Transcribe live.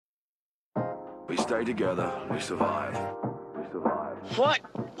We stay together, we survive. What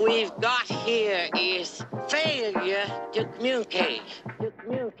we've got here is failure to communicate.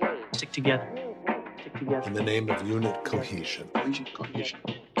 Stick together. In the name of unit cohesion. Cohesion.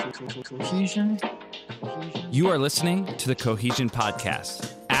 You are listening to the Cohesion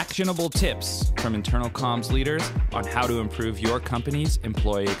Podcast. Actionable tips from internal comms leaders on how to improve your company's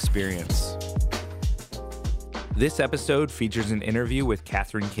employee experience. This episode features an interview with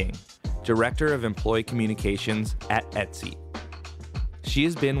Katherine King, Director of Employee Communications at Etsy. She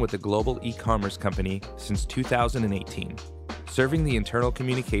has been with the global e-commerce company since 2018, serving the internal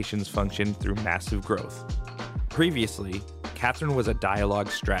communications function through massive growth. Previously, Katherine was a dialogue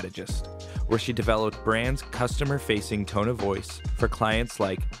strategist, where she developed brands' customer-facing tone of voice for clients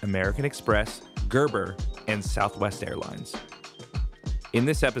like American Express, Gerber, and Southwest Airlines. In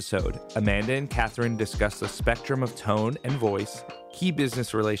this episode, Amanda and Katherine discuss the spectrum of tone and voice, key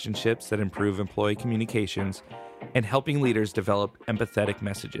business relationships that improve employee communications, and helping leaders develop empathetic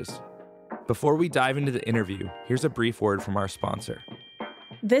messages. Before we dive into the interview, here's a brief word from our sponsor.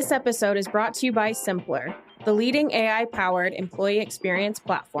 This episode is brought to you by Simpler, the leading AI-powered employee experience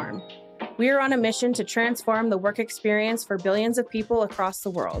platform. We are on a mission to transform the work experience for billions of people across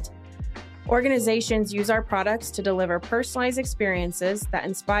the world. Organizations use our products to deliver personalized experiences that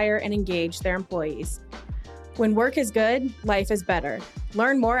inspire and engage their employees. When work is good, life is better.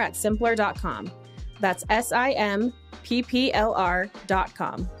 Learn more at simpler.com. That's SIMPPLR.com.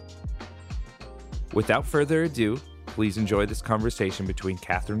 Without further ado, please enjoy this conversation between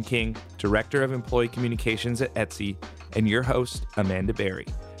Katherine King, Director of Employee Communications at Etsy, and your host, Amanda Berry,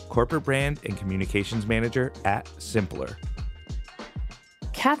 Corporate Brand and Communications Manager at Simpler.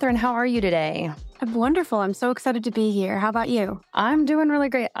 Katherine, how are you today? I'm wonderful. I'm so excited to be here. How about you? I'm doing really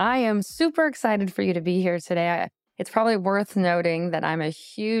great. I am super excited for you to be here today. It's probably worth noting that I'm a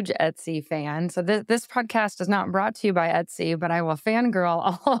huge Etsy fan. So this podcast is not brought to you by Etsy, but I will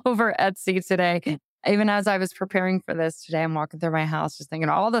fangirl all over Etsy today. Even as I was preparing for this today, I'm walking through my house just thinking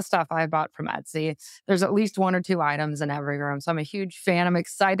all the stuff I bought from Etsy. There's at least one or two items in every room. So I'm a huge fan. I'm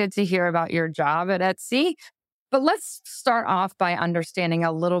excited to hear about your job at Etsy. But let's start off by understanding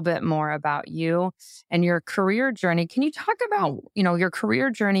a little bit more about you and your career journey. Can you talk about, your career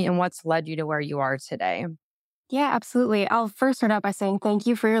journey and what's led you to where you are today? Yeah, absolutely. I'll first start out by saying thank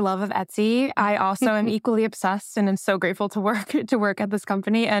you for your love of Etsy. I also am equally obsessed and am so grateful to work at this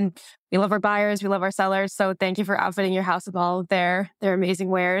company. And we love our buyers, we love our sellers. So thank you for outfitting your house with all of their amazing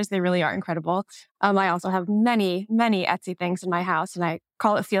wares. They really are incredible. I also have many, many Etsy things in my house, and I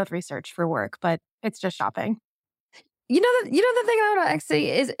call it field research for work, but it's just shopping. The thing about Etsy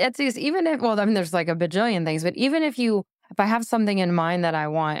is even if, there's like a bajillion things, but even if I have something in mind that I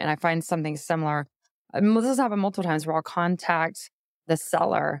want and I find something similar, this has happened multiple times where I'll contact the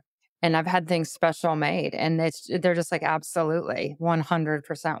seller and I've had things special made and they're just like, absolutely,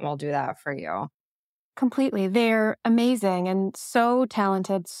 100% we'll do that for you. Completely. They're amazing and so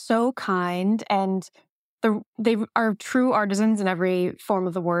talented, so kind, and they are true artisans in every form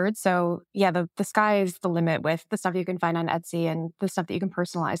of the word. So yeah, the sky is the limit with the stuff you can find on Etsy and the stuff that you can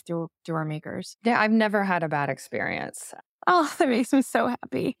personalize through our makers. Yeah, I've never had a bad experience. Oh, that makes me so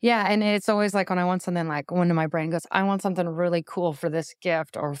happy. Yeah, and it's always like when I want something, like when my brain goes, I want something really cool for this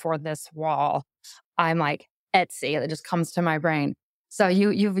gift or for this wall, I'm like, Etsy. It just comes to my brain. So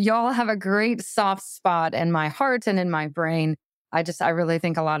you all have a great soft spot in my heart and in my brain. I really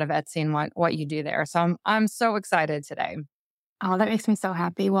think a lot of Etsy and what you do there. So I'm so excited today. Oh, that makes me so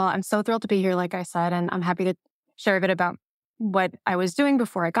happy. Well, I'm so thrilled to be here, like I said, and I'm happy to share a bit about what I was doing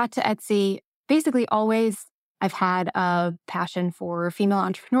before I got to Etsy. Basically, always I've had a passion for female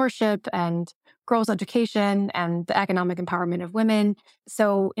entrepreneurship and girls' education and the economic empowerment of women.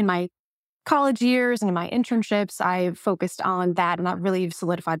 So in my college years and in my internships, I focused on that, and that really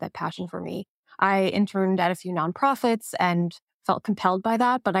solidified that passion for me. I interned at a few nonprofits and felt compelled by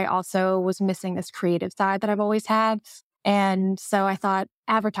that, but I also was missing this creative side that I've always had. And so I thought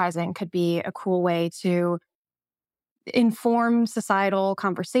advertising could be a cool way to inform societal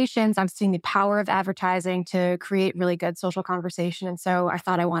conversations. I'm seeing the power of advertising to create really good social conversation. And so I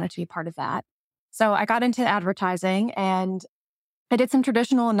thought I wanted to be part of that. So I got into advertising and I did some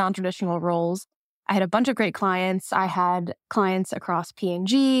traditional and non-traditional roles. I had a bunch of great clients. I had clients across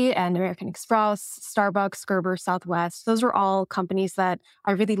P&G and American Express, Starbucks, Gerber, Southwest. Those were all companies that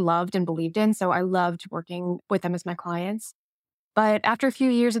I really loved and believed in. So I loved working with them as my clients. But after a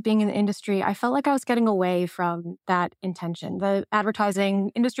few years of being in the industry, I felt like I was getting away from that intention. The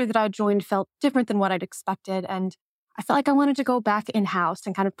advertising industry that I joined felt different than what I'd expected. And I felt like I wanted to go back in-house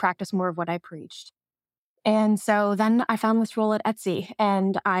and kind of practice more of what I preached. And so then I found this role at Etsy,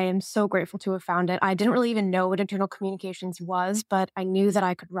 and I am so grateful to have found it. I didn't really even know what internal communications was, but I knew that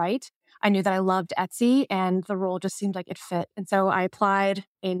I could write. I knew that I loved Etsy, and the role just seemed like it fit. And so I applied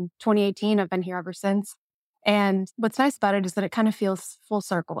in 2018. I've been here ever since. And what's nice about it is that it kind of feels full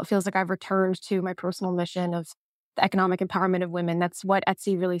circle. It feels like I've returned to my personal mission of the economic empowerment of women. That's what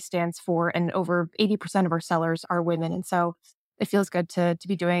Etsy really stands for. And over 80% of our sellers are women. And so it feels good to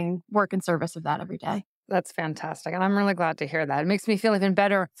be doing work in service of that every day. That's fantastic. And I'm really glad to hear that. It makes me feel even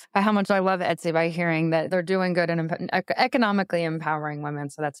better by how much I love Etsy by hearing that they're doing good and economically empowering women.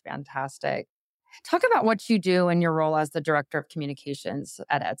 So that's fantastic. Talk about what you do in your role as the Director of Communications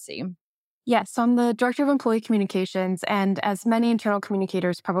at Etsy. Yes, so I'm the Director of Employee Communications. And as many internal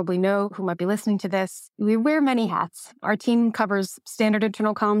communicators probably know who might be listening to this, we wear many hats. Our team covers standard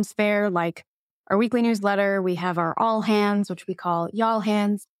internal comms fare, like our weekly newsletter. We have our all hands, which we call y'all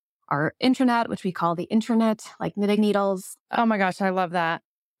hands. Our intranet, which we call the intranet, like knitting needles. Oh my gosh, I love that.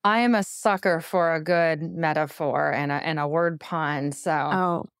 I am a sucker for a good metaphor and a word pun.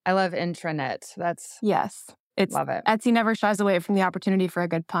 So I love intranet. Love it. Etsy never shies away from the opportunity for a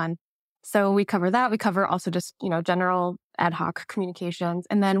good pun. So we cover that. We cover also just, general ad hoc communications.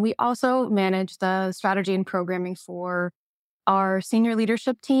 And then we also manage the strategy and programming for our senior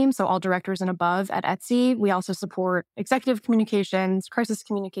leadership team, so all directors and above at Etsy. We also support executive communications, crisis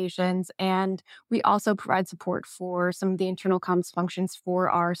communications, and we also provide support for some of the internal comms functions for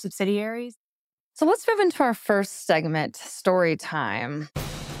our subsidiaries. So let's move into our first segment, story time.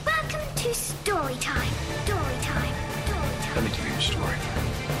 Welcome to story time. Story time. Story time. Let me give you a story.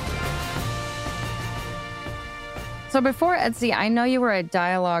 So before Etsy, I know you were a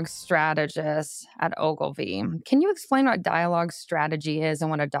dialogue strategist at Ogilvy. Can you explain what dialogue strategy is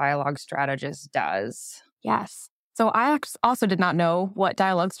and what a dialogue strategist does? Yes. So I also did not know what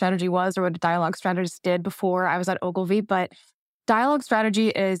dialogue strategy was or what a dialogue strategist did before I was at Ogilvy, but dialogue strategy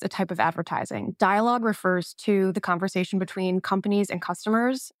is a type of advertising. Dialogue refers to the conversation between companies and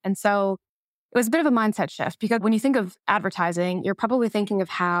customers. And so it was a bit of a mindset shift because when you think of advertising, you're probably thinking of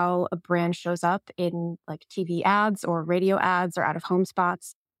how a brand shows up in like TV ads or radio ads or out of home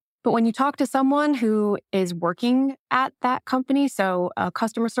spots. But when you talk to someone who is working at that company, so a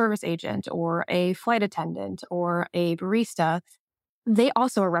customer service agent or a flight attendant or a barista, they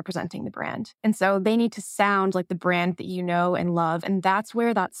also are representing the brand. And so they need to sound like the brand that you know and love. And that's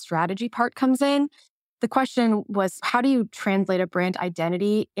where that strategy part comes in. The question was, how do you translate a brand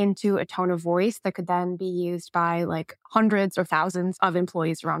identity into a tone of voice that could then be used by like hundreds or thousands of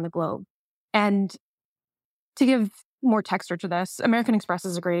employees around the globe? And to give more texture to this, American Express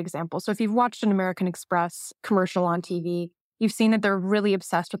is a great example. So if you've watched an American Express commercial on TV, you've seen that they're really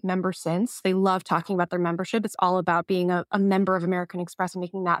obsessed with member since. They love talking about their membership. It's all about being a member of American Express and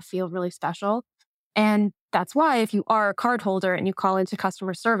making that feel really special. And that's why if you are a card holder and you call into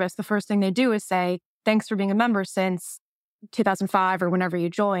customer service, the first thing they do is say, thanks for being a member since 2005 or whenever you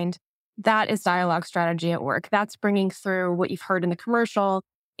joined. That is dialogue strategy at work. That's bringing through what you've heard in the commercial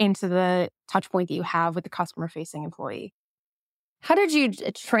into the touch point that you have with the customer-facing employee. How did you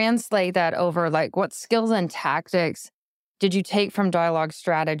translate that over? Like, what skills and tactics did you take from dialogue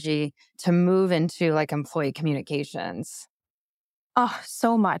strategy to move into like employee communications? Oh,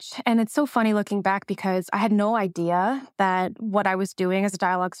 so much. And it's so funny looking back because I had no idea that what I was doing as a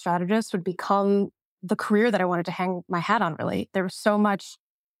dialogue strategist would become the career that I wanted to hang my hat on, really. There was so much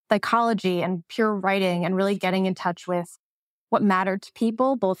psychology and pure writing and really getting in touch with what mattered to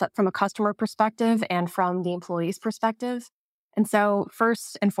people, both from a customer perspective and from the employee's perspective. And so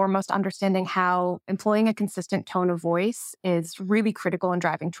first and foremost, understanding how employing a consistent tone of voice is really critical in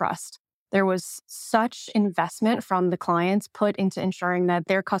driving trust. There was such investment from the clients put into ensuring that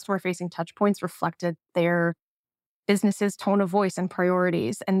their customer-facing touchpoints reflected their business's tone of voice and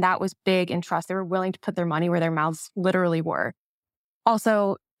priorities. And that was big in trust. They were willing to put their money where their mouths literally were.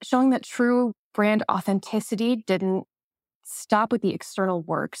 Also, showing that true brand authenticity didn't stop with the external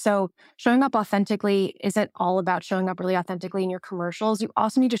work. So showing up authentically isn't all about showing up really authentically in your commercials. You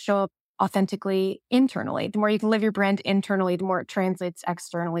also need to show up authentically internally. The more you can live your brand internally, the more it translates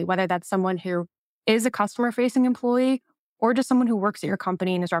externally, whether that's someone who is a customer-facing employee or just someone who works at your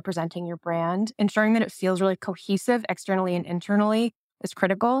company and is representing your brand. Ensuring that it feels really cohesive externally and internally is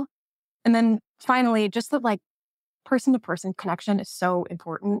critical. And then finally, just that like person-to-person connection is so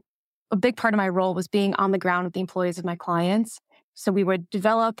important. A big part of my role was being on the ground with the employees of my clients. So we would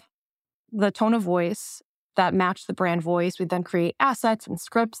develop the tone of voice that matched the brand voice. We'd then create assets and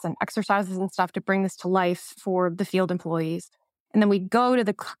scripts and exercises and stuff to bring this to life for the field employees. And then we'd go to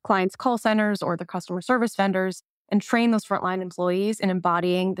the client's call centers or the customer service vendors and train those frontline employees in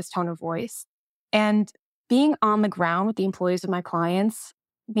embodying this tone of voice. And being on the ground with the employees of my clients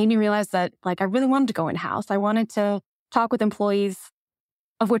made me realize that I really wanted to go in-house. I wanted to talk with employees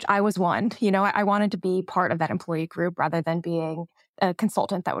of which I was one. I wanted to be part of that employee group rather than being a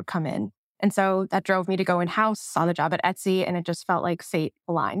consultant that would come in. And so that drove me to go in-house on the job at Etsy, and it just felt like fate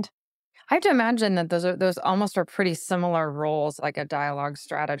aligned. I have to imagine that those almost are pretty similar roles, like a dialogue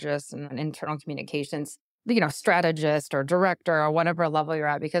strategist and an internal communications, strategist or director or whatever level you're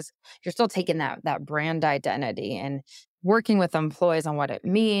at, because you're still taking that brand identity and working with employees on what it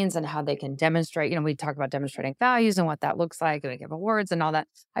means and how they can demonstrate. We talk about demonstrating values and what that looks like, and we give awards and all that.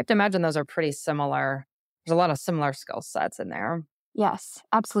 I have to imagine those are pretty similar. There's a lot of similar skill sets in there. Yes,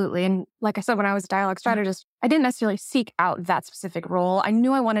 absolutely. And like I said, when I was a dialogue strategist, I didn't necessarily seek out that specific role. I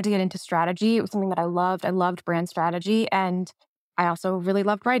knew I wanted to get into strategy. It was something that I loved. I loved brand strategy. And I also really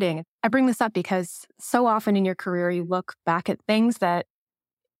loved writing. I bring this up because so often in your career, you look back at things that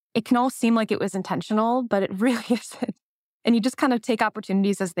it can all seem like it was intentional, but it really isn't. And you just kind of take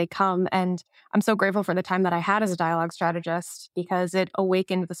opportunities as they come. And I'm so grateful for the time that I had as a dialogue strategist, because it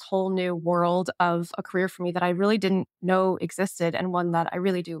awakened this whole new world of a career for me that I really didn't know existed, and one that I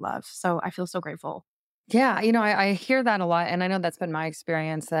really do love. So I feel so grateful. Yeah, I hear that a lot. And I know that's been my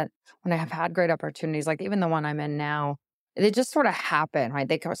experience, that when I have had great opportunities, like even the one I'm in now, they just sort of happen, right?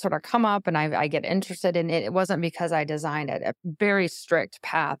 They sort of come up and I get interested in it. It wasn't because I designed it, a very strict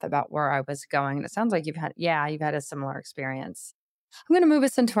path about where I was going. And it sounds like you've had a similar experience. I'm going to move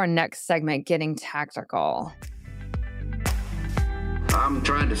us into our next segment, getting tactical. I'm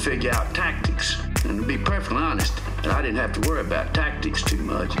trying to figure out tactics. And to be perfectly honest, I didn't have to worry about tactics too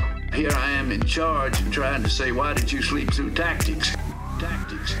much. Here I am in charge and trying to say, why did you sleep through tactics?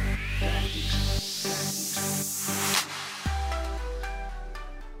 Tactics.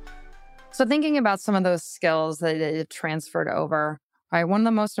 So thinking about some of those skills that it transferred over, right? One of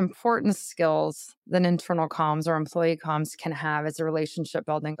the most important skills that internal comms or employee comms can have is a relationship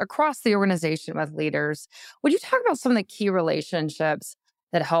building across the organization with leaders. Would you talk about some of the key relationships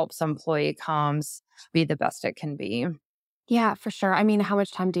that helps employee comms be the best it can be? Yeah, for sure. I mean, how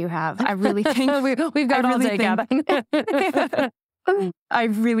much time do you have? I really think we've got all day, Katherine. I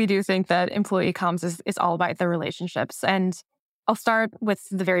really do think that employee comms is all about the relationships. And I'll start with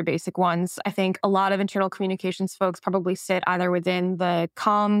the very basic ones. I think a lot of internal communications folks probably sit either within the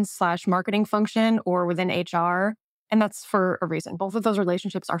comms/marketing function or within HR. And that's for a reason. Both of those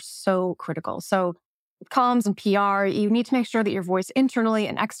relationships are so critical. So with comms and PR, you need to make sure that your voice internally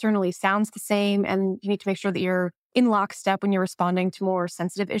and externally sounds the same. And you need to make sure that you're in lockstep when you're responding to more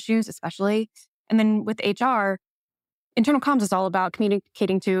sensitive issues, especially. And then with HR, internal comms is all about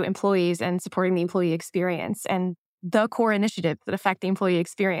communicating to employees and supporting the employee experience. And the core initiatives that affect the employee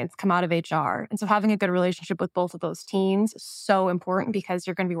experience come out of HR. And so having a good relationship with both of those teams is so important, because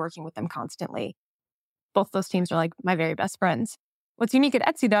you're going to be working with them constantly. Both those teams are like my very best friends. What's unique at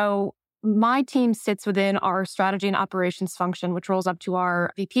Etsy, though, my team sits within our strategy and operations function, which rolls up to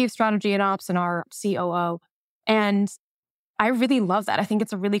our VP of strategy and ops and our COO. And I really love that. I think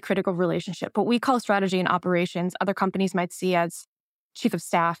it's a really critical relationship. What we call strategy and operations, other companies might see as chief of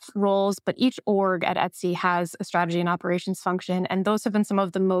staff roles, but each org at Etsy has a strategy and operations function. And those have been some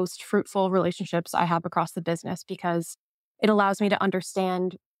of the most fruitful relationships I have across the business, because it allows me to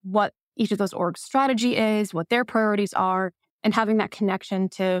understand what each of those orgs' strategy is, what their priorities are, and having that connection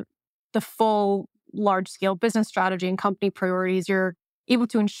to the full large-scale business strategy and company priorities. You're able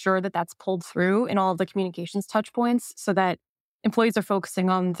to ensure that that's pulled through in all of the communications touch points, so that employees are focusing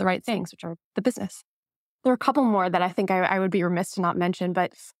on the right things, which are the business. There are a couple more that I think I would be remiss to not mention,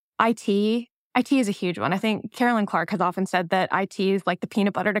 but IT is a huge one. I think Carolyn Clark has often said that IT is like the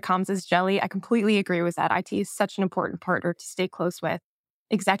peanut butter to comms' jelly. I completely agree with that. IT is such an important partner to stay close with.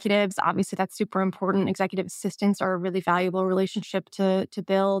 Executives, obviously that's super important. Executive assistants are a really valuable relationship to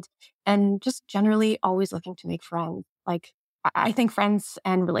build, and just generally always looking to make friends. I think friends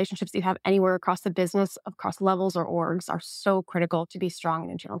and relationships that you have anywhere across the business, across levels or orgs, are so critical to be strong in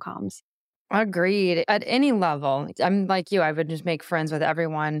internal comms. Agreed. At any level, I'm like you. I would just make friends with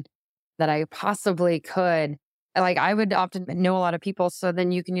everyone that I possibly could. I would often know a lot of people, so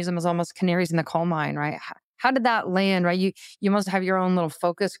then you can use them as almost canaries in the coal mine, right? How did that land, right? You must have your own little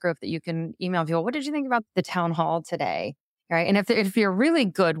focus group that you can email people. What did you think about the town hall today? Right. And if you're really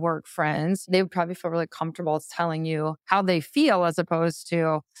good work friends, they would probably feel really comfortable telling you how they feel, as opposed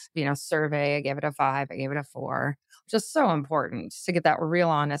to, survey, I gave it a 5, I gave it a 4. Just so important to get that real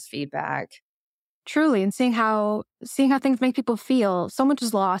honest feedback. Truly. And seeing how things make people feel. So much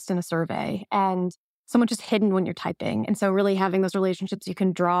is lost in a survey, and so much is hidden when you're typing. And so really having those relationships you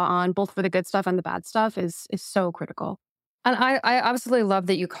can draw on, both for the good stuff and the bad stuff, is so critical. And I absolutely love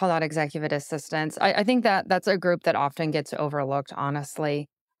that you call out executive assistants. I think that that's a group that often gets overlooked, honestly.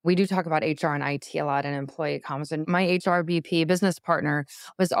 We do talk about HR and IT a lot in employee comms. And my HR BP business partner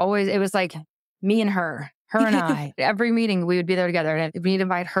was always, it was like me and her and I. Every meeting we would be there together and we'd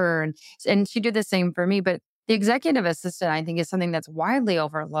invite her and she'd do the same for me. But the executive assistant, I think, is something that's widely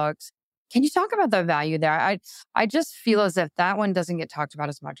overlooked. Can you talk about the value there? I just feel as if that one doesn't get talked about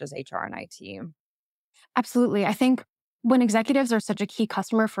as much as HR and IT. Absolutely. I think when executives are such a key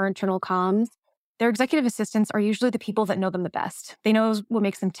customer for internal comms, their executive assistants are usually the people that know them the best. They know what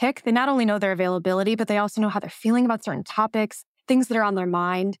makes them tick. They not only know their availability, but they also know how they're feeling about certain topics, things that are on their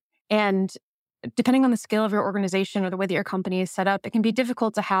mind. And depending on the scale of your organization or the way that your company is set up, it can be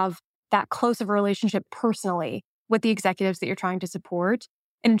difficult to have that close of a relationship personally with the executives that you're trying to support.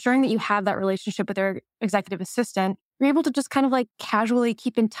 And ensuring that you have that relationship with their executive assistant, you're able to just kind of like casually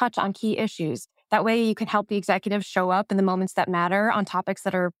keep in touch on key issues. That way you can help the executives show up in the moments that matter on topics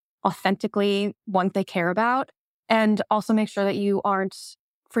that are authentically ones they care about, and also make sure that you aren't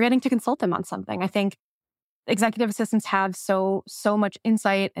forgetting to consult them on something. I think executive assistants have so much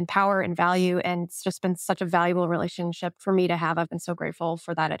insight and power and value, and it's just been such a valuable relationship for me to have. I've been so grateful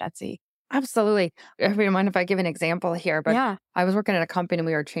for that at Etsy. Absolutely. If you mind if I give an example here, but yeah. I was working at a company and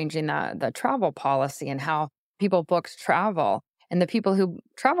we were changing the travel policy and how people booked travel. And the people who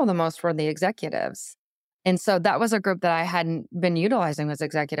travel the most were the executives. And so that was a group that I hadn't been utilizing was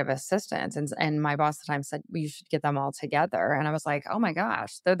executive assistants. And my boss at the time said, well, you should get them all together. And I was like, oh my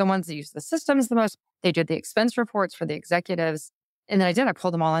gosh, they're the ones that use the systems the most. They did the expense reports for the executives. And then I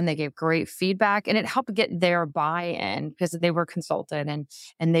pulled them all in. They gave great feedback and it helped get their buy-in because they were consulted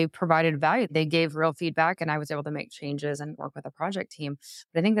and they provided value. They gave real feedback and I was able to make changes and work with a project team.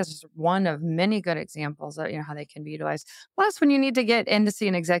 But I think this is one of many good examples of how they can be utilized. Plus, when you need to get in to see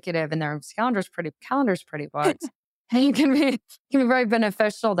an executive and their calendar's pretty booked, it can be very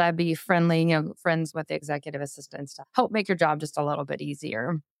beneficial to be friendly, friends with the executive assistants to help make your job just a little bit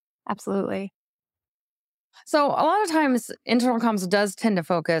easier. Absolutely. So a lot of times internal comms does tend to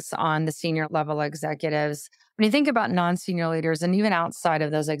focus on the senior level executives. When you think about non-senior leaders and even outside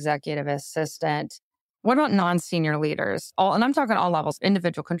of those executive assistant, what about non-senior leaders? And I'm talking all levels.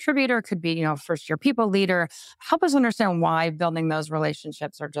 Individual contributor could be, first year people leader. Help us understand why building those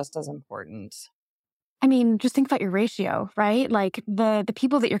relationships are just as important. I mean, just think about your ratio, right? Like the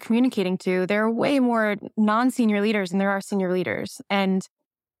people that you're communicating to, there are way more non-senior leaders than there are senior leaders. And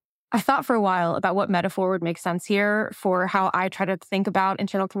I thought for a while about what metaphor would make sense here for how I try to think about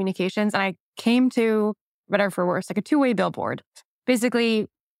internal communications. And I came to, better for worse, like a two-way billboard. Basically,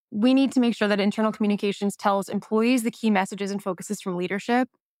 we need to make sure that internal communications tells employees the key messages and focuses from leadership.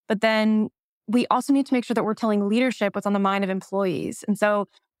 But then we also need to make sure that we're telling leadership what's on the mind of employees. And so,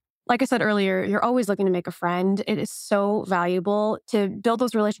 like I said earlier, you're always looking to make a friend. It is so valuable to build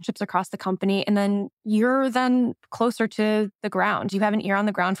those relationships across the company. And then you're then closer to the ground. You have an ear on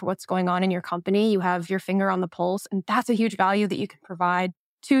the ground for what's going on in your company. You have your finger on the pulse. And that's a huge value that you can provide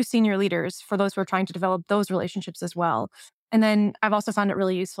to senior leaders for those who are trying to develop those relationships as well. And then I've also found it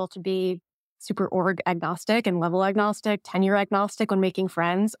really useful to be super org agnostic and level agnostic, tenure agnostic when making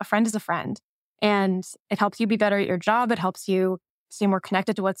friends. A friend is a friend. And it helps you be better at your job. It helps you stay more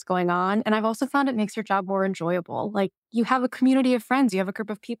connected to what's going on. And I've also found it makes your job more enjoyable. Like you have a community of friends, you have a group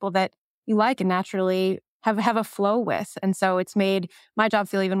of people that you like and naturally have a flow with. And so it's made my job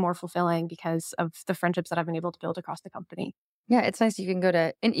feel even more fulfilling because of the friendships that I've been able to build across the company. Yeah, it's nice. You can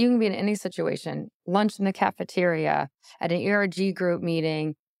you can be in any situation, lunch in the cafeteria, at an ERG group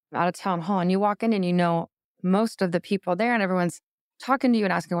meeting, out of town hall, and you walk in and most of the people there and everyone's talking to you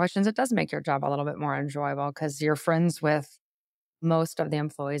and asking questions. It does make your job a little bit more enjoyable because you're friends with most of the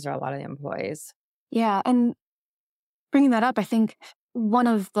employees or a lot of the employees. Yeah. And bringing that up, I think one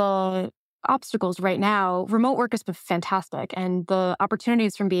of the obstacles right now, remote work has been fantastic. And the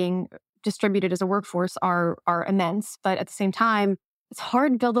opportunities from being distributed as a workforce are immense. But at the same time, it's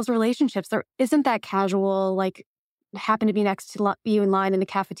hard to build those relationships. There isn't that casual, like happen to be next to you in line in the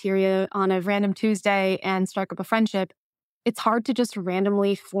cafeteria on a random Tuesday and strike up a friendship. It's hard to just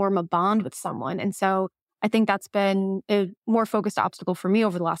randomly form a bond with someone. And so I think that's been a more focused obstacle for me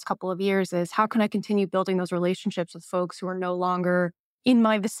over the last couple of years is how can I continue building those relationships with folks who are no longer in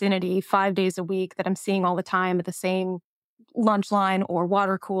my vicinity 5 days a week that I'm seeing all the time at the same lunch line or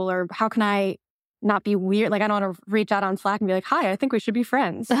water cooler? How can I not be weird. Like, I don't want to reach out on Slack and be like, hi, I think we should be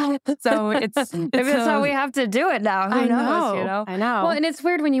friends. So it's maybe that's how we have to do it now. Who knows, you know? I know. Well, and it's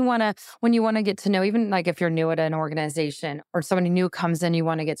weird when you want to get to know, even like if you're new at an organization or somebody new comes in, you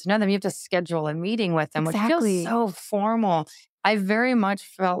want to get to know them, you have to schedule a meeting with them, Exactly. which feels so formal. I very much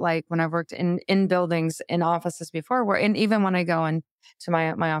felt like when I've worked in buildings, in offices before, and even when I go into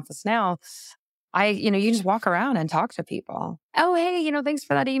my office now, you just walk around and talk to people. Oh, hey, thanks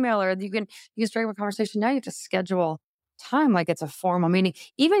for that email. Or you can strike up a conversation. Now you have to schedule time like it's a formal meeting.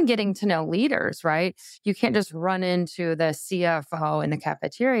 Even getting to know leaders, right? You can't just run into the CFO in the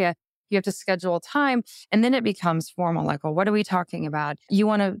cafeteria. You have to schedule time, and then it becomes formal. Like, well, what are we talking about? You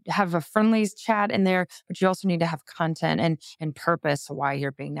want to have a friendly chat in there, but you also need to have content and purpose why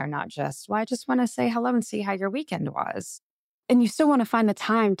you're being there, not just, well, I just want to say hello and see how your weekend was. And you still want to find the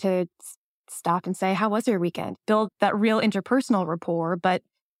time to stop and say, how was your weekend? Build that real interpersonal rapport. But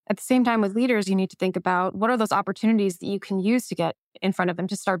at the same time with leaders, you need to think about what are those opportunities that you can use to get in front of them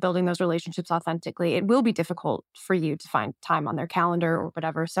to start building those relationships authentically. It will be difficult for you to find time on their calendar or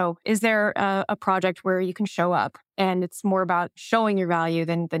whatever. So is there a project where you can show up and it's more about showing your value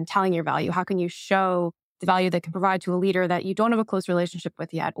than telling your value? How can you show the value that can provide to a leader that you don't have a close relationship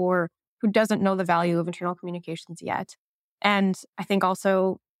with yet, or who doesn't know the value of internal communications yet? And I think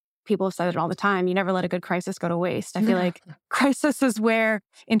also, people have said it all the time, you never let a good crisis go to waste. I feel like crisis is where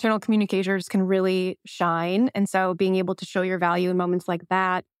internal communicators can really shine. And so being able to show your value in moments like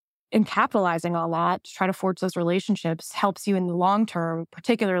that and capitalizing on that to try to forge those relationships helps you in the long term,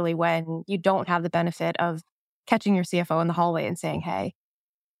 particularly when you don't have the benefit of catching your CFO in the hallway and saying, hey.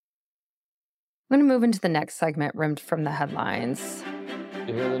 I'm going to move into the next segment, rimmed from the headlines.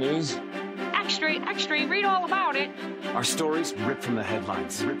 You hear the news? Extra, read all about it. Our stories ripped from the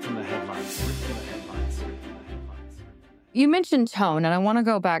headlines. Ripped from the headlines. Ripped from the headlines. Ripped from the headlines. You mentioned tone, and I want to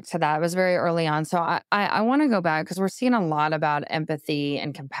go back to that. It was very early on. So I want to go back because we're seeing a lot about empathy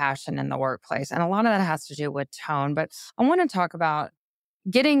and compassion in the workplace. And a lot of that has to do with tone. But I want to talk about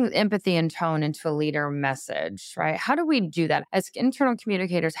getting empathy and tone into a leader message, right? How do we do that? As internal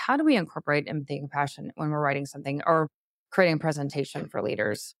communicators, how do we incorporate empathy and compassion when we're writing something or creating a presentation for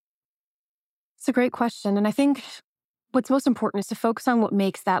leaders? It's a great question. And I think what's most important is to focus on what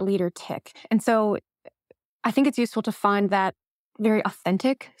makes that leader tick. And so I think it's useful to find that very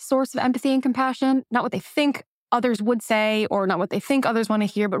authentic source of empathy and compassion, not what they think others would say or not what they think others want to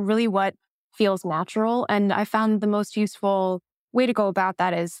hear, but really what feels natural. And I found the most useful way to go about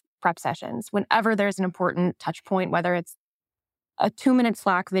that is prep sessions. Whenever there's an important touch point, whether it's a 2-minute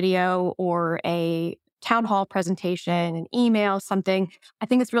Slack video or a town hall presentation, an email, something, I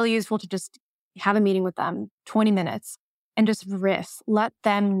think it's really useful to just have a meeting with them, 20 minutes, and just riff. Let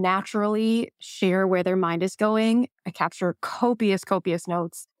them naturally share where their mind is going. I capture copious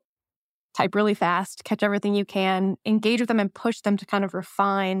notes, type really fast, catch everything you can, engage with them and push them to kind of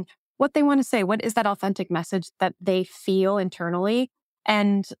refine what they want to say. What is that authentic message that they feel internally?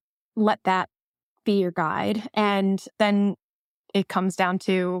 And let that be your guide. And then it comes down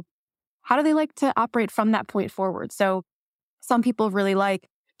to how do they like to operate from that point forward? So some people really like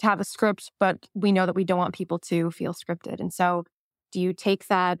to have a script, but we know that we don't want people to feel scripted. And so do you take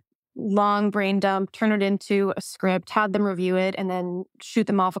that long brain dump, turn it into a script, have them review it, and then shoot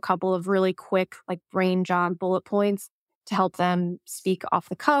them off a couple of really quick, like brain jog bullet points to help them speak off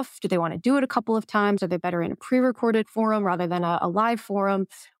the cuff? Do they want to do it a couple of times? Are they better in a pre-recorded forum rather than a live forum?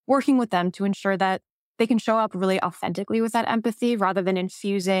 Working with them to ensure that they can show up really authentically with that empathy rather than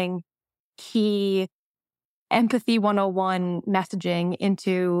infusing key empathy 101 messaging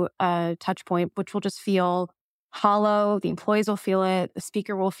into a touch point, which will just feel hollow. The employees will feel it. The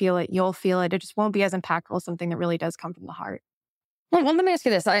speaker will feel it. You'll feel it. It just won't be as impactful as something that really does come from the heart. Well, let me ask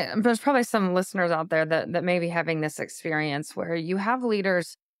you this. There's probably some listeners out there that may be having this experience where you have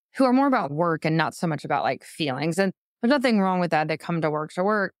leaders who are more about work and not so much about like feelings. And there's nothing wrong with that. They come to work.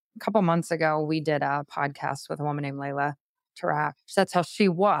 A couple months ago, we did a podcast with a woman named Layla Taraf. That's how she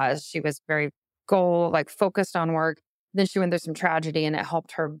was. She was very focused on work. Then she went through some tragedy and it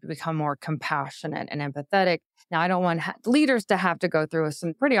helped her become more compassionate and empathetic. Now, I don't want leaders to have to go through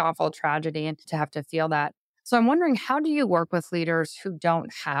some pretty awful tragedy and to have to feel that. So I'm wondering, how do you work with leaders who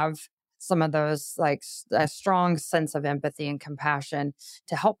don't have some of those, like a strong sense of empathy and compassion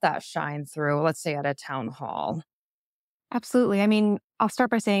to help that shine through, let's say at a town hall? Absolutely. I mean, I'll start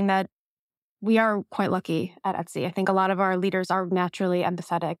by saying that we are quite lucky at Etsy. I think a lot of our leaders are naturally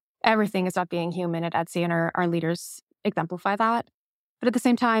empathetic. Everything is about being human at Etsy, and our leaders exemplify that. But at the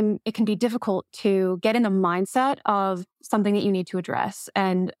same time, it can be difficult to get in the mindset of something that you need to address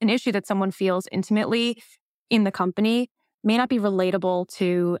and an issue that someone feels intimately in the company. may not be relatable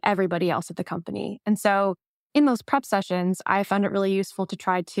to everybody else at the company. And so in those prep sessions, I found it really useful to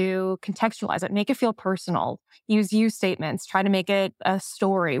try to contextualize it, make it feel personal, use you statements, try to make it a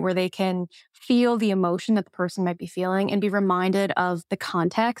story where they can feel the emotion that the person might be feeling and be reminded of the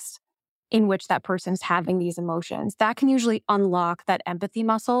context in which that person's having these emotions. That can usually unlock that empathy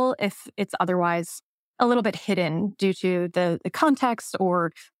muscle if it's otherwise a little bit hidden due to the context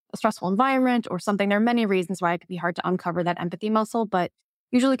or a stressful environment or something. There are many reasons why it could be hard to uncover that empathy muscle, but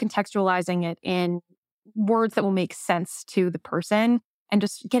usually contextualizing it in words that will make sense to the person and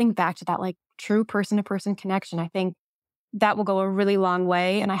just getting back to that like true person-to-person connection, I think that will go a really long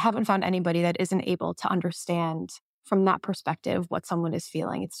way. And I haven't found anybody that isn't able to understand from that perspective what someone is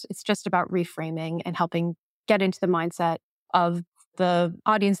feeling. It's just about reframing and helping get into the mindset of the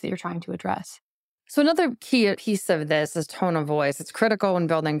audience that you're trying to address. So another key piece of this is tone of voice. It's critical in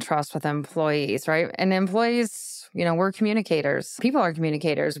building trust with employees, right? And employees, we're communicators. People are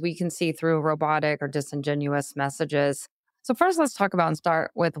communicators. We can see through robotic or disingenuous messages. So first, let's talk about and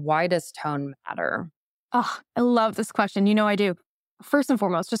start with, why does tone matter? Oh, I love this question. I do. First and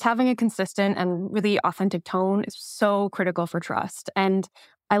foremost, just having a consistent and really authentic tone is so critical for trust. And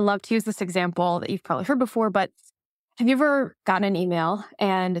I love to use this example that you've probably heard before, but have you ever gotten an email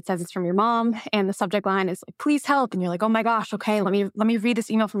and it says it's from your mom and the subject line is like, please help. And you're like, oh my gosh, okay, let me read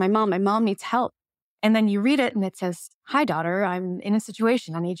this email from my mom. My mom needs help. And then you read it and it says, hi, daughter, I'm in a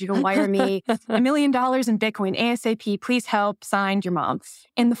situation. I need you to wire me $1 million in Bitcoin ASAP. Please help. Signed, your mom.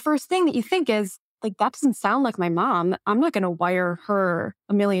 And the first thing that you think is, like, that doesn't sound like my mom. I'm not going to wire her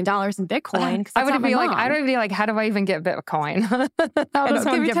 $1 million in Bitcoin. I would be like, how do I even get Bitcoin?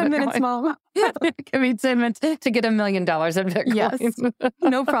 Give me 10 minutes, Mom. Give me 10 minutes to get $1 million in Bitcoin. Yes,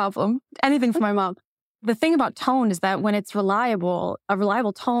 no problem. Anything for my mom. The thing about tone is that when it's reliable, a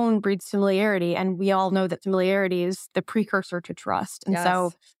reliable tone breeds familiarity. And we all know that familiarity is the precursor to trust. And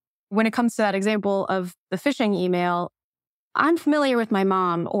so when it comes to that example of the phishing email, I'm familiar with my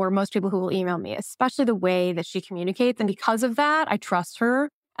mom or most people who will email me, especially the way that she communicates. And because of that, I trust her.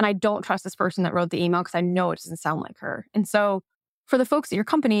 And I don't trust this person that wrote the email because I know it doesn't sound like her. And so for the folks at your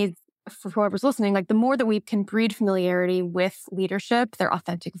company, for whoever's listening, like the more that we can breed familiarity with leadership, their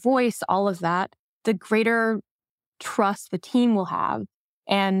authentic voice, all of that, the greater trust the team will have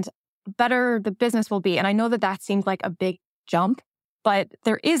and better the business will be. And I know that seems like a big jump, but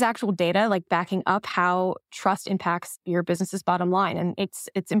there is actual data like backing up how trust impacts your business's bottom line. And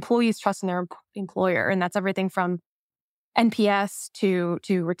it's employees trusting their employer. And that's everything from NPS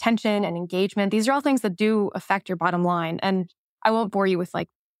to retention and engagement. These are all things that do affect your bottom line. And I won't bore you with like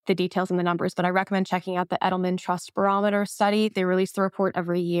the details and the numbers, but I recommend checking out the Edelman Trust Barometer study. They release the report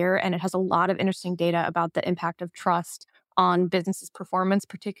every year, and it has a lot of interesting data about the impact of trust on businesses' performance,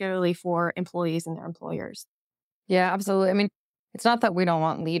 particularly for employees and their employers. Yeah, absolutely. I mean, it's not that we don't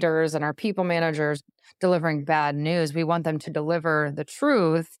want leaders and our people managers delivering bad news. We want them to deliver the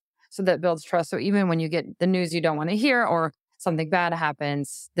truth so that builds trust. So even when you get the news you don't want to hear or something bad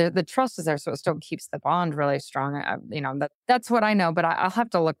happens, the trust is there, so it still keeps the bond really strong. That's what I know, but I'll have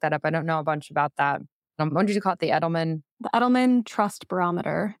to look that up. I don't know a bunch about that. What did you call it? The Edelman? The Edelman Trust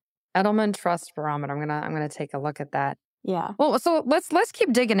Barometer. Edelman Trust Barometer. I'm gonna take a look at that. Yeah. Well, so let's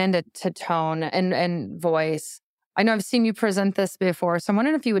keep digging into tone and voice. I know I've seen you present this before, so I'm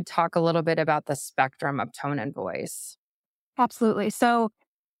wondering if you would talk a little bit about the spectrum of tone and voice. Absolutely. So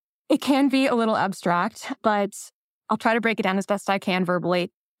it can be a little abstract, but I'll try to break it down as best I can verbally.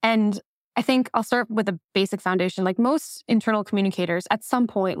 And I think I'll start with a basic foundation. Like most internal communicators, at some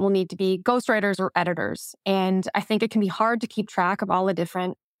point will need to be ghostwriters or editors. And I think it can be hard to keep track of all the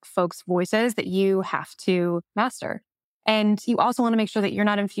different folks' voices that you have to master. And you also want to make sure that you're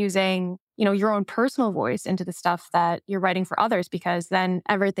not infusing, your own personal voice into the stuff that you're writing for others, because then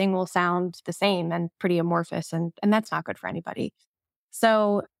everything will sound the same and pretty amorphous. And that's not good for anybody.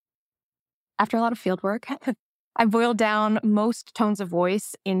 So after a lot of field work, I boiled down most tones of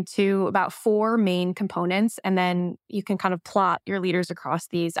voice into about 4 main components, and then you can kind of plot your leaders across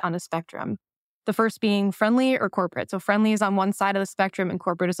these on a spectrum. The first being friendly or corporate. So friendly is on one side of the spectrum and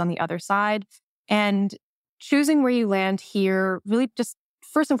corporate is on the other side. And choosing where you land here really just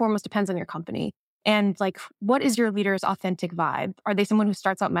first and foremost depends on your company. And like, what is your leader's authentic vibe? Are they someone who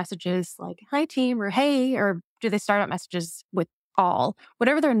starts out messages like, hi team, or hey, or do they start out messages with all?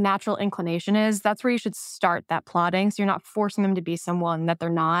 Whatever their natural inclination is, that's where you should start that plotting. So you're not forcing them to be someone that they're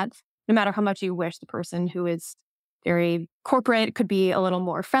not, no matter how much you wish the person who is very corporate could be a little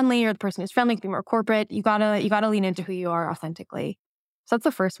more friendly, or the person who's friendly could be more corporate. You gotta lean into who you are authentically. So that's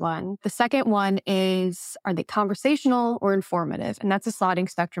the first one. The second one is, are they conversational or informative? And that's a slotting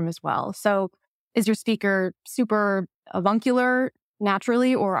spectrum as well. So is your speaker super avuncular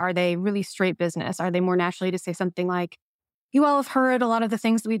naturally, or are they really straight business? Are they more naturally to say something like, you all have heard a lot of the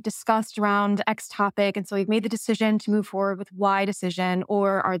things that we've discussed around X topic, and so we've made the decision to move forward with Y decision?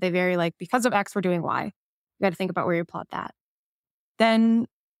 Or are they very like, because of X, we're doing Y? You got to think about where you plot that. Then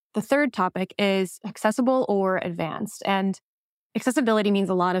the third topic is accessible or advanced. And accessibility means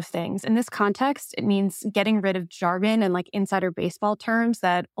a lot of things. In this context, it means getting rid of jargon and like insider baseball terms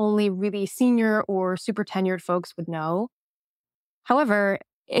that only really senior or super tenured folks would know. However,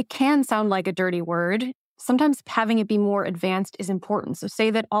 it can sound like a dirty word. Sometimes having it be more advanced is important. So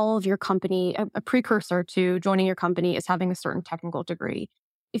say that all of your company, a precursor to joining your company is having a certain technical degree.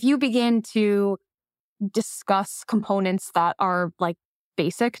 If you begin to discuss components that are like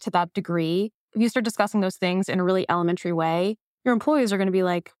basic to that degree, if you start discussing those things in a really elementary way, your employees are going to be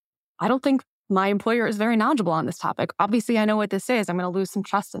like, I don't think my employer is very knowledgeable on this topic. Obviously, I know what this is. I'm going to lose some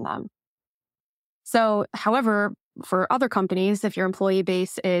trust in them. So, however, for other companies, if your employee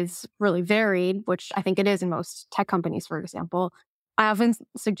base is really varied, which I think it is in most tech companies, for example, I often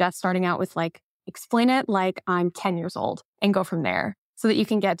suggest starting out with like, explain it like I'm 10 years old and go from there so that you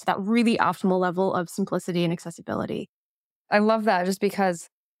can get to that really optimal level of simplicity and accessibility. I love that just because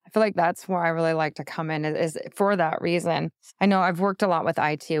I feel like that's where I really like to come in is for that reason. I know I've worked a lot with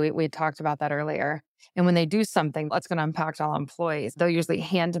IT. We talked about that earlier. And when they do something that's going to impact all employees, they'll usually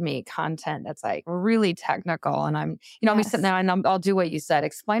hand me content that's like really technical. And I'll be sitting there and I'll do what you said.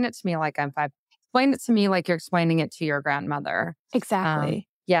 Explain it to me like I'm 5. Explain it to me like you're explaining it to your grandmother. Exactly.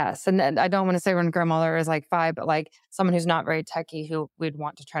 Yes. And I don't want to say when grandmother is like 5, but like someone who's not very techie who we'd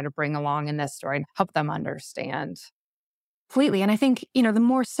want to try to bring along in this story and help them understand. Completely. And I think, the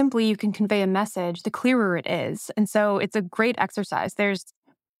more simply you can convey a message, the clearer it is. And so it's a great exercise. There's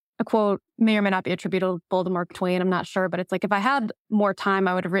a quote, may or may not be attributable to Mark Twain, I'm not sure, but it's like, if I had more time,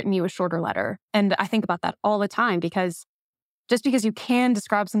 I would have written you a shorter letter. And I think about that all the time because just because you can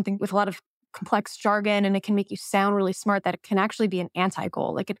describe something with a lot of complex jargon and it can make you sound really smart, that it can actually be an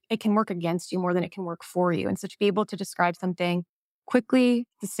anti-goal. Like it can work against you more than it can work for you. And so to be able to describe something quickly,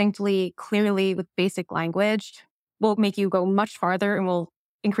 distinctly, clearly with basic language will make you go much farther and will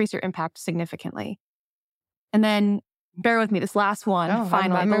increase your impact significantly. And then bear with me, this last one.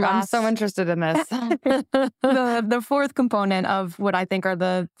 I'm so interested in this. The fourth component of what I think are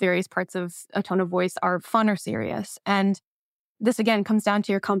the various parts of a tone of voice are fun or serious. And this, again, comes down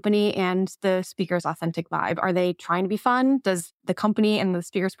to your company and the speaker's authentic vibe. Are they trying to be fun? Does the company and the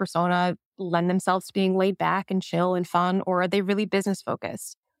speaker's persona lend themselves to being laid back and chill and fun? Or are they really business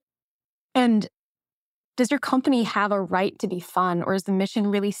focused? And does your company have a right to be fun, or is the mission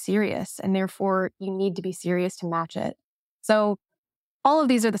really serious and therefore you need to be serious to match it? So all of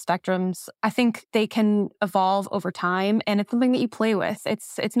these are the spectrums. I think they can evolve over time, and it's something that you play with.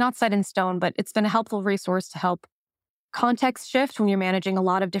 It's not set in stone, but it's been a helpful resource to help context shift when you're managing a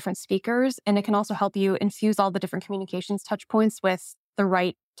lot of different speakers, and it can also help you infuse all the different communications touch points with the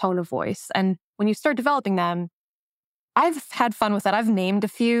right tone of voice. And when you start developing them, I've had fun with that. I've named a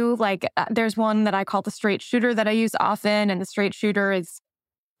few. Like there's one that I call the straight shooter that I use often. And the straight shooter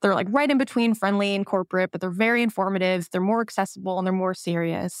they're like right in between friendly and corporate, but they're very informative. They're more accessible and they're more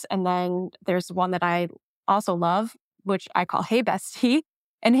serious. And then there's one that I also love, which I call Hey Bestie.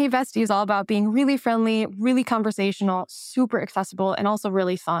 And Hey Bestie is all about being really friendly, really conversational, super accessible, and also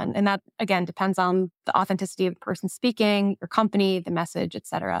really fun. And that, again, depends on the authenticity of the person speaking, your company, the message,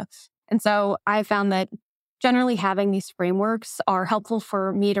 etc. And so I found that generally having these frameworks are helpful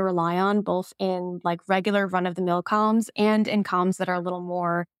for me to rely on, both in like regular run-of-the-mill comms and in comms that are a little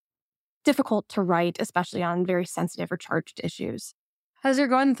more difficult to write, especially on very sensitive or charged issues. As you're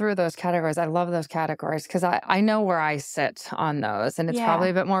going through those categories, I love those categories because I know where I sit on those. And it's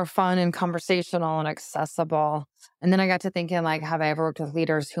probably a bit more fun and conversational and accessible. And then I got to thinking, like, have I ever worked with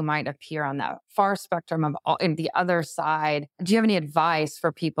leaders who might appear on that far spectrum of in the other side? Do you have any advice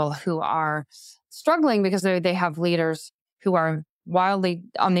for people who are struggling because they have leaders who are wildly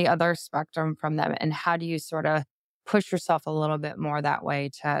on the other spectrum from them? And how do you sort of push yourself a little bit more that way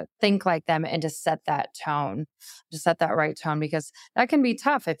to think like them and to set that tone, to set that right tone? Because that can be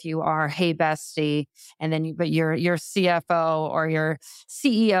tough if you are, Hey Bestie, and then but your CFO or your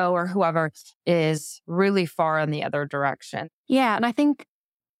CEO or whoever is really far in the other direction. Yeah, and I think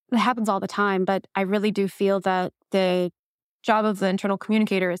it happens all the time, but I really do feel that the job of the internal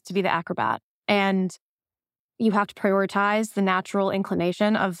communicator is to be the acrobat. And you have to prioritize the natural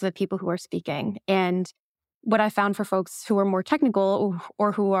inclination of the people who are speaking. And what I found for folks who are more technical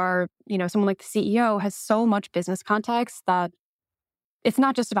or who are, someone like the CEO has so much business context that it's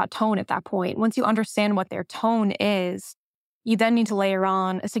not just about tone at that point. Once you understand what their tone is, you then need to layer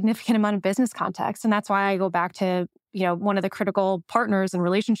on a significant amount of business context. And that's why I go back to one of the critical partners and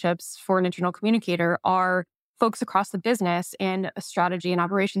relationships for an internal communicator are folks across the business in a strategy and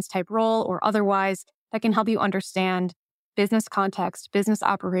operations type role or otherwise that can help you understand business context, business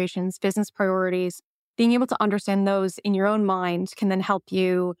operations, business priorities. Being able to understand those in your own mind can then help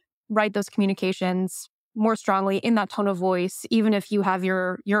you write those communications more strongly in that tone of voice, even if you have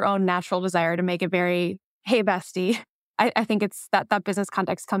your own natural desire to make it very, hey, bestie. I think it's that business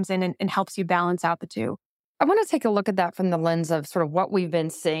context comes in and helps you balance out the two. I want to take a look at that from the lens of sort of what we've been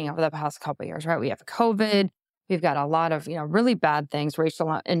seeing over the past couple of years, right? We have COVID. We've got a lot of, really bad things,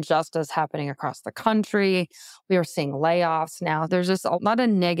 racial injustice happening across the country. We are seeing layoffs now. There's just a lot of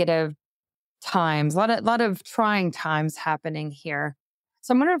negative times, a lot of trying times happening here.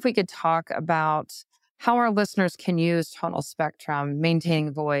 So I'm wondering if we could talk about how our listeners can use tonal spectrum,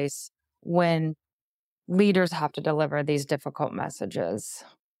 maintaining voice, when leaders have to deliver these difficult messages.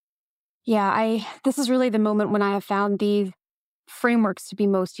 Yeah, this is really the moment when I have found these frameworks to be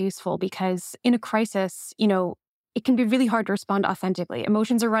most useful because in a crisis, it can be really hard to respond authentically.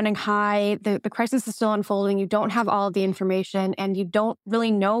 Emotions are running high. The crisis is still unfolding. You don't have all of the information and you don't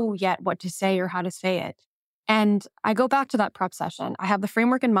really know yet what to say or how to say it. And I go back to that prep session. I have the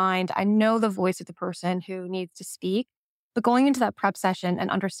framework in mind. I know the voice of the person who needs to speak. But going into that prep session and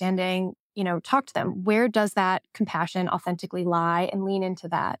understanding, talk to them. Where does that compassion authentically lie and lean into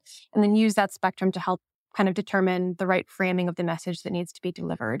that? And then use that spectrum to help kind of determine the right framing of the message that needs to be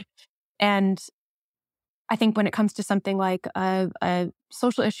delivered. And I think when it comes to something like a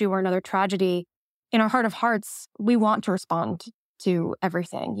social issue or another tragedy, in our heart of hearts, we want to respond to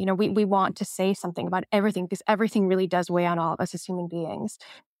everything. We want to say something about everything because everything really does weigh on all of us as human beings.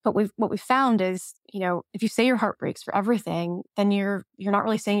 But what we've found is, if you say your heart breaks for everything, then you're not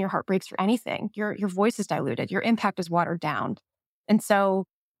really saying your heart breaks for anything. Your voice is diluted. Your impact is watered down. And so,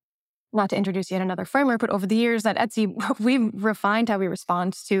 not to introduce yet another framework, but over the years at Etsy, we've refined how we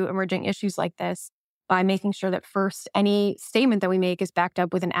respond to emerging issues like this by making sure that first, any statement that we make is backed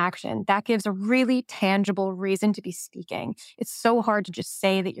up with an action. That gives a really tangible reason to be speaking. It's so hard to just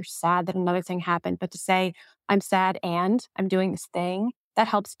say that you're sad that another thing happened, but to say, I'm sad and I'm doing this thing, that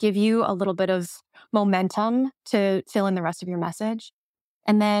helps give you a little bit of momentum to fill in the rest of your message.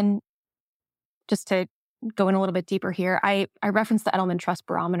 And then just to go in a little bit deeper here, I referenced the Edelman Trust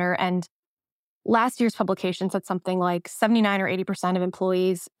Barometer, and last year's publication said something like 79 or 80% of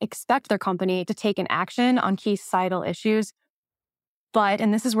employees expect their company to take an action on key societal issues. But,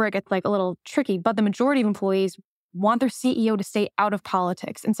 and this is where it gets a little tricky, but the majority of employees want their CEO to stay out of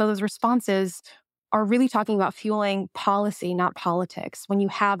politics. And so those responses are really talking about fueling policy, not politics, when you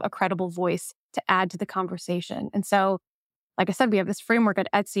have a credible voice to add to the conversation. And so, like I said, we have this framework at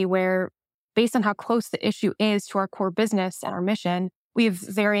Etsy where, based on how close the issue is to our core business and our mission, we have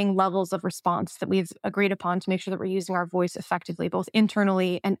varying levels of response that we've agreed upon to make sure that we're using our voice effectively, both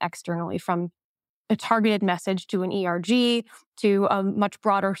internally and externally, from a targeted message to an ERG to a much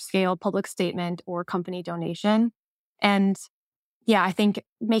broader scale public statement or company donation. And yeah, I think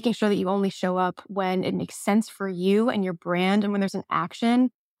making sure that you only show up when it makes sense for you and your brand and when there's an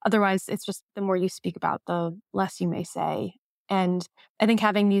action. Otherwise, it's just the more you speak about, the less you may say. And I think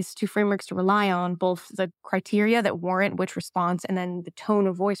having these two frameworks to rely on, both the criteria that warrant which response and then the tone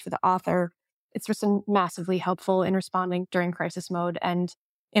of voice for the author, it's just massively helpful in responding during crisis mode and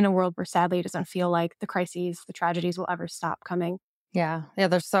in a world where sadly it doesn't feel like the crises, the tragedies will ever stop coming. Yeah.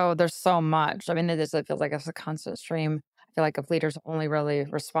 There's so much. I mean, it feels like it's a constant stream. I feel like if leaders only really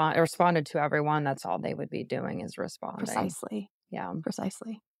responded to everyone, that's all they would be doing is responding. Precisely. Yeah.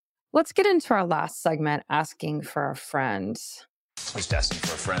 Precisely. Let's get into our last segment, asking for a friend. Just asking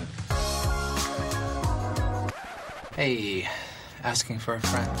for a friend. Hey, asking for a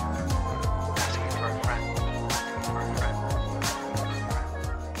friend. Asking for a friend. Asking for a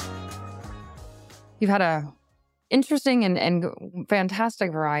friend. You've had a interesting and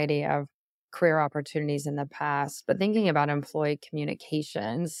fantastic variety of career opportunities in the past, but thinking about employee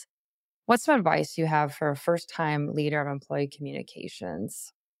communications, what's some advice you have for a first-time leader of employee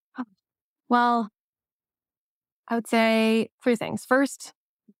communications? Well, I would say 3 things. First,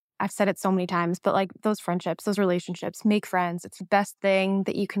 I've said it so many times, but those friendships, those relationships, make friends. It's the best thing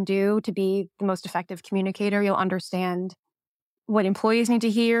that you can do to be the most effective communicator. You'll understand what employees need to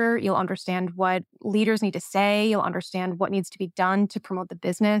hear. You'll understand what leaders need to say. You'll understand what needs to be done to promote the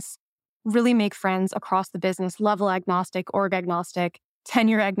business. Really make friends across the business, level agnostic, org agnostic,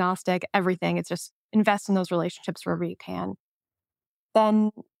 tenure agnostic, everything. It's just invest in those relationships wherever you can.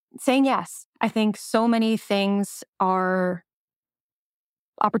 Then saying yes. I think so many things are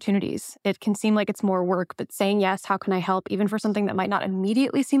opportunities. It can seem like it's more work, but saying yes, how can I help, even for something that might not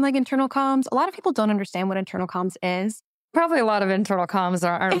immediately seem like internal comms. A lot of people don't understand what internal comms is. Probably a lot of internal comms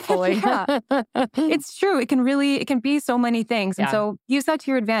aren't fully. Yeah. It's true. It can be so many things. And so use that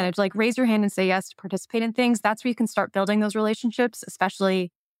to your advantage. Like raise your hand and say yes to participate in things. That's where you can start building those relationships, especially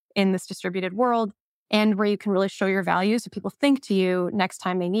in this distributed world, and where you can really show your value so people think to you next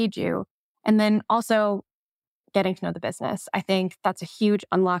time they need you. And then also getting to know the business. I think that's a huge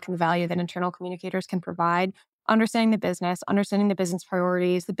unlock in the value that internal communicators can provide. Understanding the business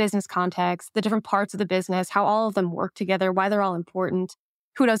priorities, the business context, the different parts of the business, how all of them work together, why they're all important,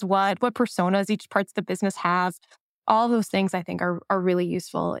 who does what personas each parts of the business have. All of those things I think are really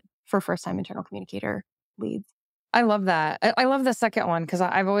useful for first-time internal communicator leads. I love that. I love the second one because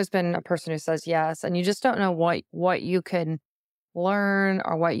I've always been a person who says yes, and you just don't know what you can learn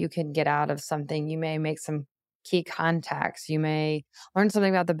or what you can get out of something. You may make some key contacts. You may learn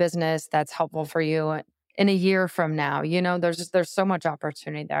something about the business that's helpful for you in a year from now. There's so much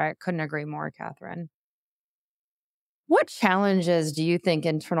opportunity there. I couldn't agree more, Katherine. What challenges do you think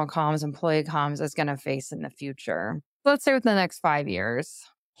internal comms, employee comms is going to face in the future? Let's say within the next 5 years.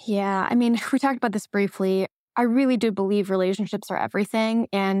 Yeah, I mean, we talked about this briefly. I really do believe relationships are everything.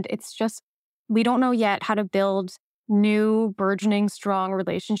 And it's just, we don't know yet how to build new, burgeoning, strong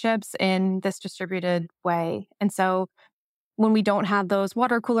relationships in this distributed way. And so when we don't have those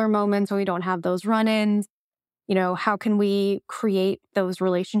water cooler moments, when we don't have those run-ins, how can we create those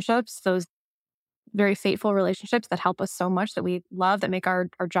relationships, those very fateful relationships that help us so much, that we love, that make our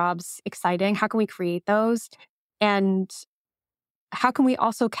jobs exciting? How can we create those? And how can we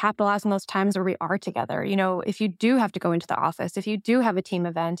also capitalize on those times where we are together? If you do have to go into the office, if you do have a team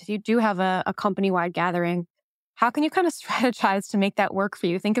event, if you do have a company-wide gathering, how can you kind of strategize to make that work for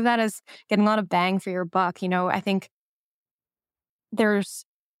you? Think of that as getting a lot of bang for your buck. I think there's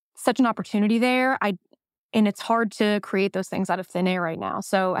such an opportunity there. And it's hard to create those things out of thin air right now.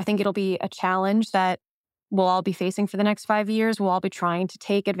 So I think it'll be a challenge that we'll all be facing for the next 5 years. We'll all be trying to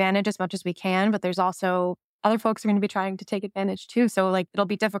take advantage as much as we can, but there's also other folks are going to be trying to take advantage too. So it'll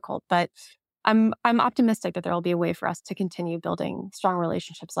be difficult, but I'm optimistic that there will be a way for us to continue building strong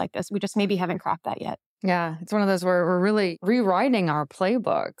relationships like this. We just maybe haven't cracked that yet. Yeah, it's one of those where we're really rewriting our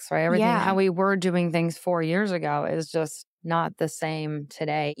playbooks, right? Everything, how we were doing things 4 years ago is just not the same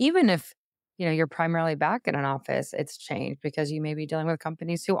today. Even if, you're primarily back in an office, it's changed because you may be dealing with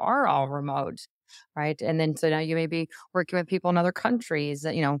companies who are all remote, right? And then so now you may be working with people in other countries,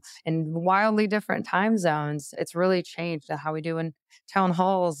 in wildly different time zones. It's really changed how we do in town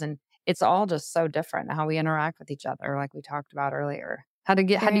halls, and it's all just so different how we interact with each other, like we talked about earlier. How do you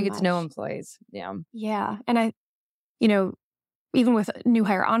get to know employees? Yeah. Yeah. And even with new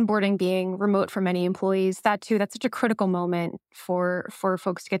hire onboarding being remote for many employees, that's such a critical moment for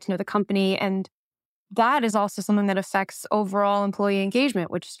folks to get to know the company. And that is also something that affects overall employee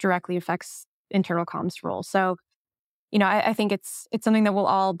engagement, which directly affects internal comms role. So, I think it's something that we'll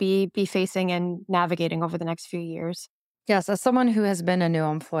all be facing and navigating over the next few years. Yes, as someone who has been a new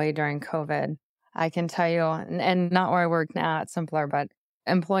employee during COVID, I can tell you, and not where I work now at Simpler, but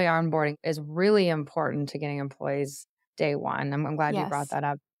employee onboarding is really important to getting employees day one. I'm glad you brought that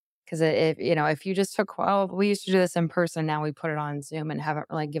up, because if you just took, we used to do this in person, now we put it on Zoom and haven't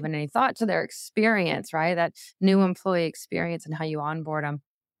really given any thought to their experience, right? That new employee experience and how you onboard them,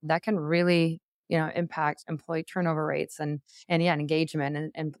 that can really, impact employee turnover rates and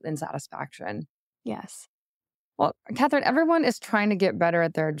engagement and satisfaction. Yes. Well, Katherine, everyone is trying to get better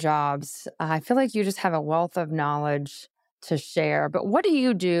at their jobs. I feel like you just have a wealth of knowledge to share, but what do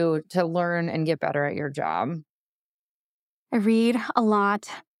you do to learn and get better at your job? I read a lot.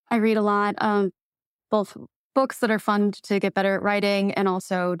 Both books that are fun to get better at writing and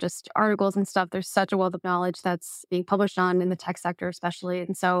also just articles and stuff. There's such a wealth of knowledge that's being published on in the tech sector, especially.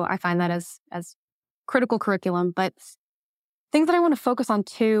 And so I find that as critical curriculum. But things that I want to focus on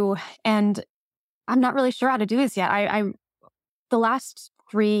too, and I'm not really sure how to do this yet. The last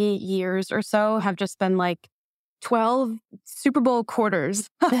 3 years or so have just been like 12 Super Bowl quarters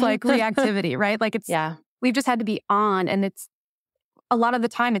of like reactivity, right? Like we've just had to be on, and it's a lot of the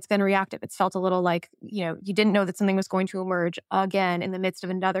time it's been reactive. It's felt a little like, you didn't know that something was going to emerge again in the midst of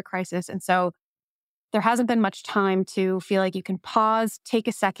another crisis. And so there hasn't been much time to feel like you can pause, take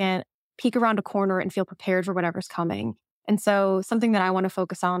a second, peek around a corner and feel prepared for whatever's coming. And so something that I want to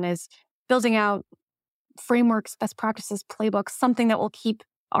focus on is building out frameworks, best practices, playbooks, something that will keep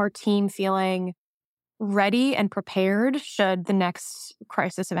our team feeling ready and prepared should the next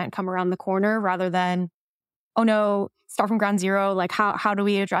crisis event come around the corner, rather than, oh no, start from ground zero. Like how do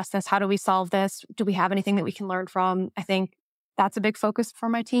we address this? How do we solve this? Do we have anything that we can learn from? I think that's a big focus for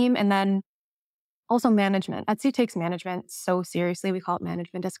my team. And then also management. Etsy takes management so seriously. We call it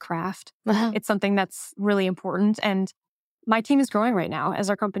management as craft. It's something that's really important. And my team is growing right now as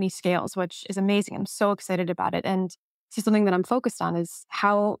our company scales, which is amazing. I'm so excited about it. And something that I'm focused on is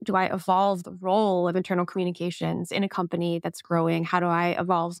how do I evolve the role of internal communications in a company that's growing? How do I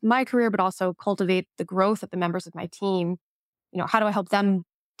evolve my career, but also cultivate the growth of the members of my team? How do I help them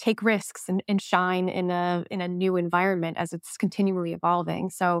take risks and shine in a new environment as it's continually evolving?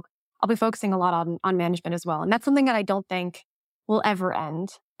 So I'll be focusing a lot on management as well. And that's something that I don't think will ever end,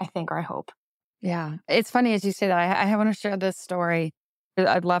 I think, or I hope. Yeah. It's funny as you say that. I want to share this story.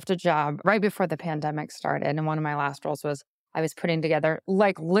 I'd left a job right before the pandemic started. And one of my last roles was I was putting together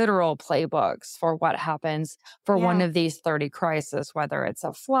like literal playbooks for what happens for one of these 30 crises, whether it's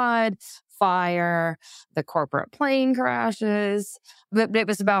a flood, fire, the corporate plane crashes. But it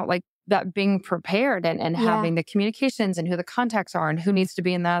was about like that being prepared and having the communications and who the contacts are and who needs to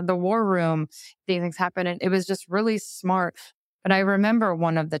be in the war room. These things happen. And it was just really smart. But I remember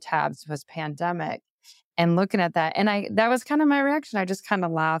one of the tabs was pandemic and looking at that. And that was kind of my reaction. I just kind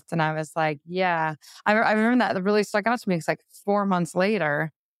of laughed and I was like, yeah, I remember that really stuck out to me. It's like 4 months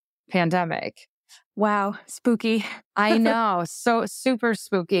later, pandemic. Wow. Spooky. I know. So super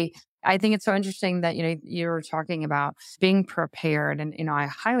spooky. I think it's so interesting that, you were talking about being prepared. And, I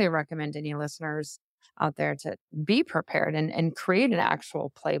highly recommend any listeners out there to be prepared and create an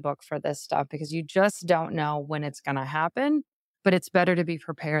actual playbook for this stuff because you just don't know when it's going to happen. But it's better to be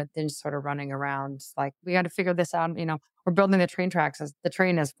prepared than sort of running around like, we got to figure this out. We're building the train tracks as the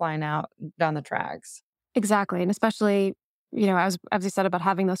train is flying out down the tracks. Exactly. And especially, as you said about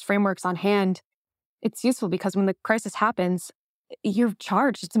having those frameworks on hand, it's useful because when the crisis happens, you're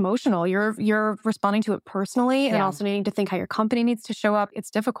charged. It's emotional. You're responding to it personally and also needing to think how your company needs to show up. It's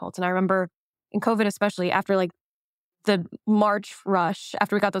difficult. And I remember in COVID, especially after like the March rush,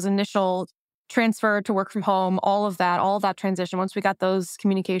 after we got those initial transfer to work from home, all of that transition, once we got those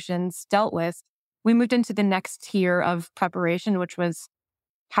communications dealt with, we moved into the next tier of preparation, which was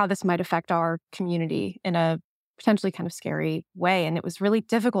how this might affect our community in a potentially kind of scary way. And it was really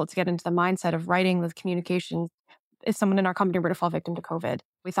difficult to get into the mindset of writing the communication if someone in our company were to fall victim to COVID.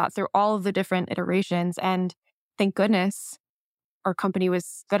 We thought through all of the different iterations, and thank goodness our company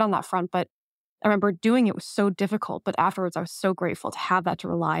was good on that front. But I remember doing it was so difficult, but afterwards I was so grateful to have that to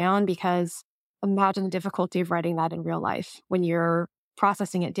rely on, because imagine the difficulty of writing that in real life when you're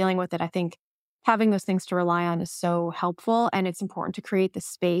processing it, dealing with it. I think having those things to rely on is so helpful, and it's important to create the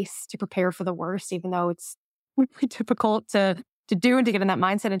space to prepare for the worst, even though it's really difficult to do and to get in that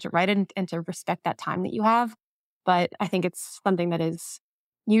mindset and to write it and to respect that time that you have. But I think it's something that is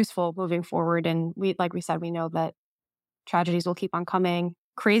useful moving forward. And like we said, we know that tragedies will keep on coming.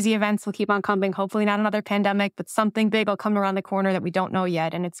 Crazy events will keep on coming. Hopefully not another pandemic, but something big will come around the corner that we don't know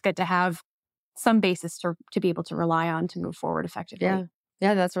yet. And it's good to have some basis to be able to rely on to move forward effectively.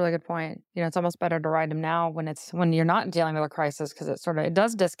 Yeah, that's a really good point. It's almost better to write them now when you're not dealing with a crisis, because it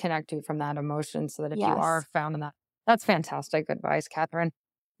does disconnect you from that emotion, so that if you are found in that. That's fantastic advice, Katherine.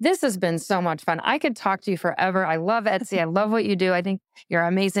 This has been so much fun. I could talk to you forever. I love Etsy. I love what you do. I think you're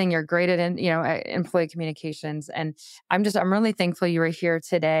amazing. You're great at employee communications. And I'm really thankful you were here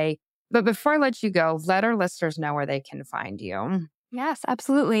today. But before I let you go, let our listeners know where they can find you. Yes,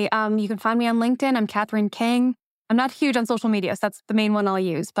 absolutely. You can find me on LinkedIn. I'm Katherine King. I'm not huge on social media, so that's the main one I'll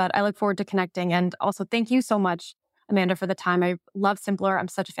use. But I look forward to connecting. And also, thank you so much, Amanda, for the time. I love Simpler. I'm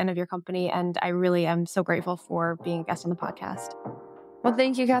such a fan of your company. And I really am so grateful for being a guest on the podcast. Well,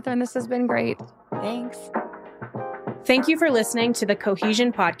 thank you, Katherine. This has been great. Thanks. Thank you for listening to the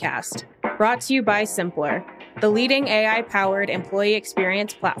Cohesion Podcast, brought to you by Simpler, the leading AI-powered employee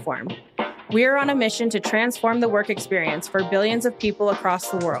experience platform. We are on a mission to transform the work experience for billions of people across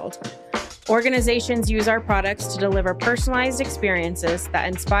the world. Organizations use our products to deliver personalized experiences that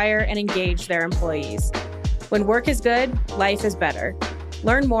inspire and engage their employees. When work is good, life is better.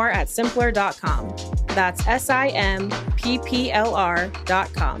 Learn more at simpler.com. That's SIMPPLR.com.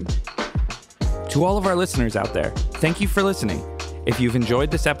 To all of our listeners out there, thank you for listening. If you've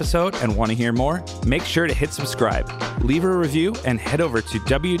enjoyed this episode and want to hear more, make sure to hit subscribe, leave a review, and head over to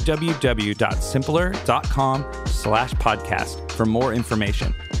www.simpler.com/podcast for more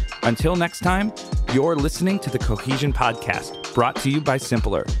information. Until next time, you're listening to the Cohesion Podcast, brought to you by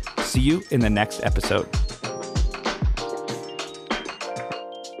Simpler. See you in the next episode.